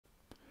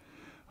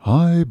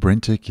Hi,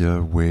 BrenTech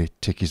here, where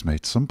tech is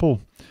made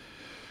simple.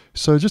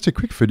 So just a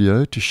quick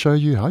video to show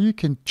you how you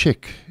can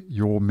check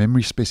your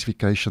memory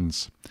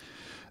specifications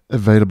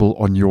available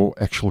on your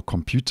actual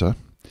computer.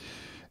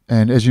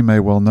 And as you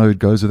may well know, it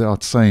goes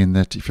without saying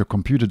that if your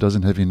computer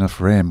doesn't have enough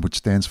RAM, which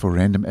stands for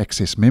random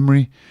access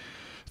memory,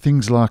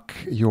 things like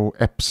your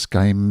apps,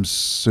 games,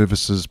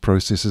 services,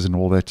 processes and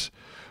all that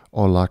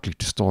are likely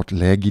to start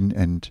lagging,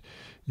 and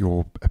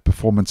your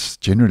performance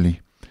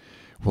generally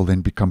will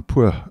then become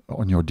poor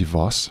on your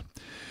device.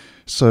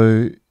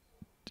 So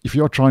if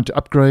you are trying to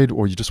upgrade,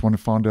 or you just want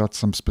to find out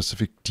some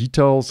specific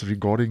details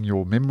regarding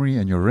your memory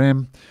and your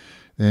RAM,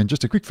 then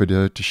just a quick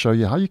video to show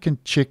you how you can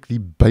check the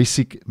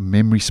basic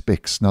memory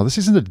specs. Now, this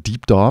isn't a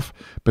deep dive,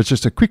 but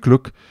just a quick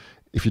look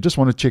if you just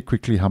want to check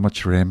quickly how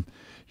much RAM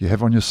you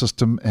have on your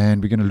system,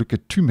 and we're going to look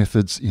at two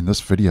methods in this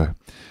video.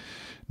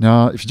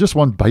 Now, if you just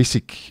want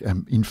basic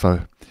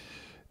info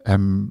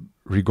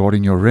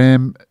regarding your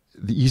RAM,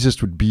 the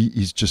easiest would be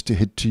just to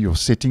head to your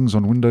settings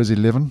on Windows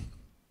 11.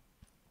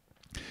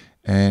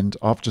 And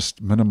I've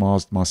just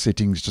minimized my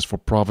settings just for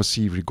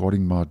privacy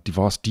regarding my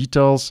device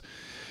details.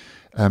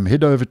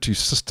 Head over to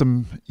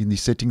System in the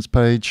settings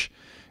page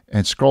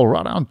and scroll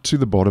right down to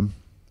the bottom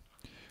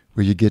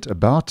where you get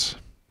About.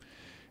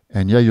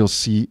 And here you'll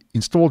see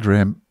installed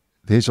RAM.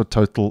 There's your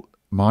total.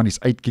 Mine is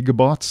 8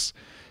 gigabytes.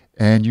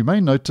 And you may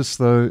notice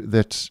though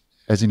that,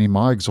 as in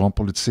my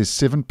example, it says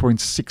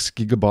 7.6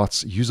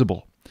 gigabytes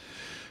usable.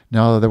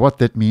 Now, what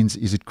that means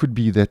is it could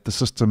be that the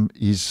system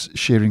is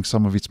sharing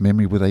some of its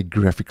memory with a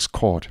graphics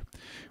card,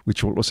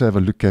 which we'll also have a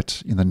look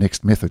at in the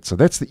next method. So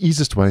that's the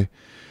easiest way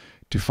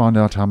to find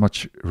out how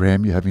much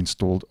RAM you have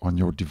installed on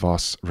your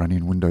device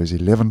running Windows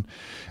 11.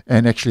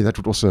 And actually, that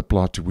would also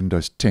apply to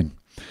Windows 10.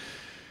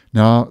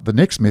 Now, the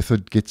next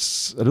method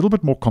gets a little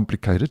bit more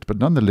complicated, but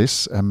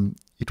nonetheless,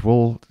 it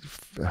will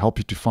help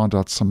you to find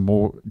out some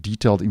more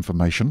detailed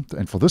information.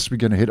 And for this, we're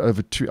going to head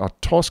over to our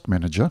Task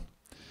Manager.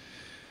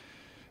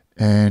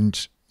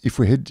 And if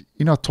we head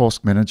in our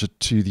Task Manager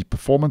to the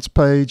Performance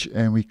page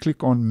and we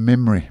click on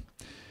Memory,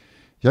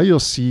 here you'll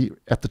see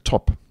at the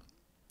top,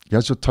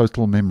 here's your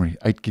total memory,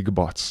 8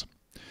 gigabytes.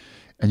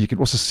 And you can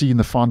also see in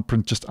the fine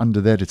print just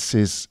under that, it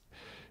says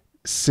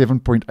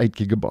 7.8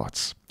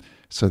 gigabytes.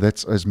 So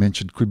that's, as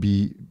mentioned, could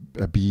be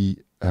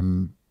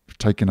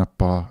taken up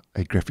by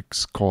a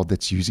graphics card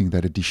that's using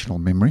that additional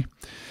memory.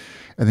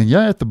 And then here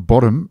at the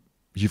bottom,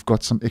 you've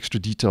got some extra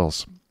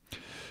details.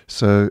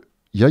 So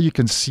here you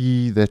can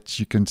see that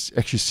you can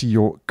actually see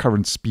your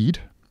current speed.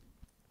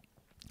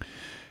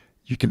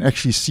 You can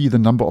actually see the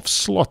number of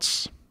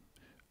slots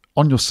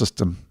on your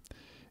system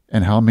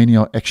and how many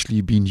are actually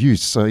being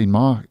used. So in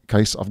my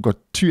case, I've got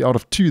 2 out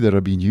of 2 that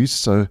are being used.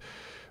 So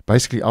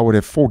basically, I would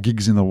have 4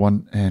 gigs in the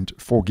one and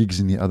 4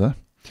 gigs in the other.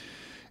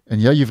 And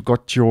here you've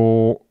got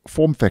your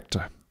form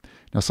factor.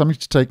 Now, something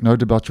to take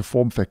note about your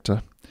form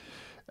factor.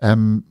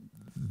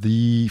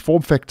 The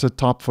form factor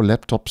type for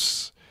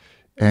laptops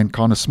and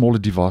kind of smaller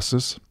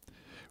devices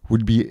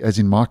would be, as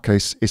in my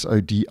case,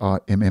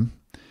 SODIMM,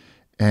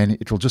 and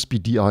it will just be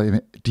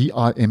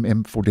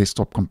DIMM for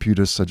desktop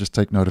computers, so just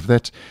take note of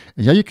that.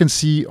 And here you can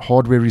see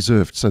hardware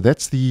reserved, so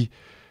that's the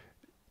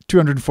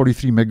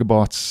 243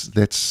 megabytes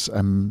that's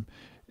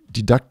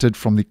deducted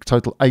from the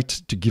total 8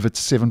 to give it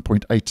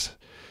 7.8,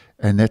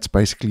 and that's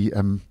basically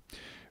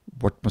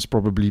what most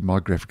probably my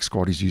graphics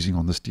card is using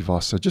on this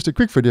device. So just a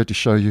quick video to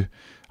show you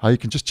how you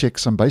can just check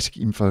some basic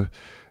info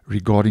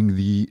regarding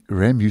the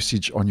RAM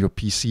usage on your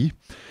PC.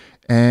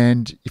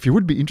 And if you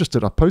would be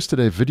interested, I posted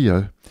a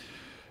video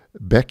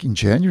back in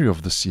January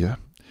of this year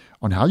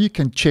on how you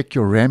can check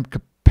your RAM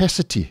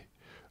capacity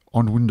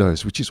on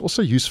Windows, which is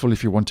also useful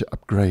if you want to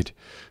upgrade.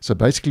 So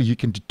basically, you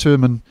can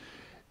determine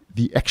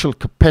the actual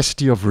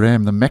capacity of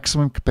RAM, the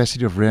maximum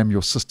capacity of RAM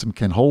your system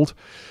can hold.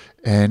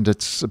 And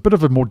it's a bit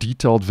of a more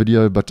detailed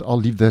video, but I'll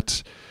leave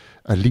that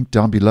a link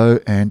down below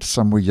and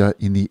somewhere here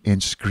in the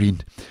end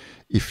screen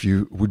if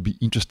you would be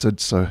interested.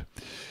 So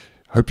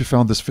hope you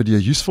found this video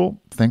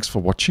useful. Thanks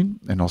for watching,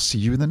 and I'll see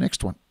you in the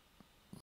next one.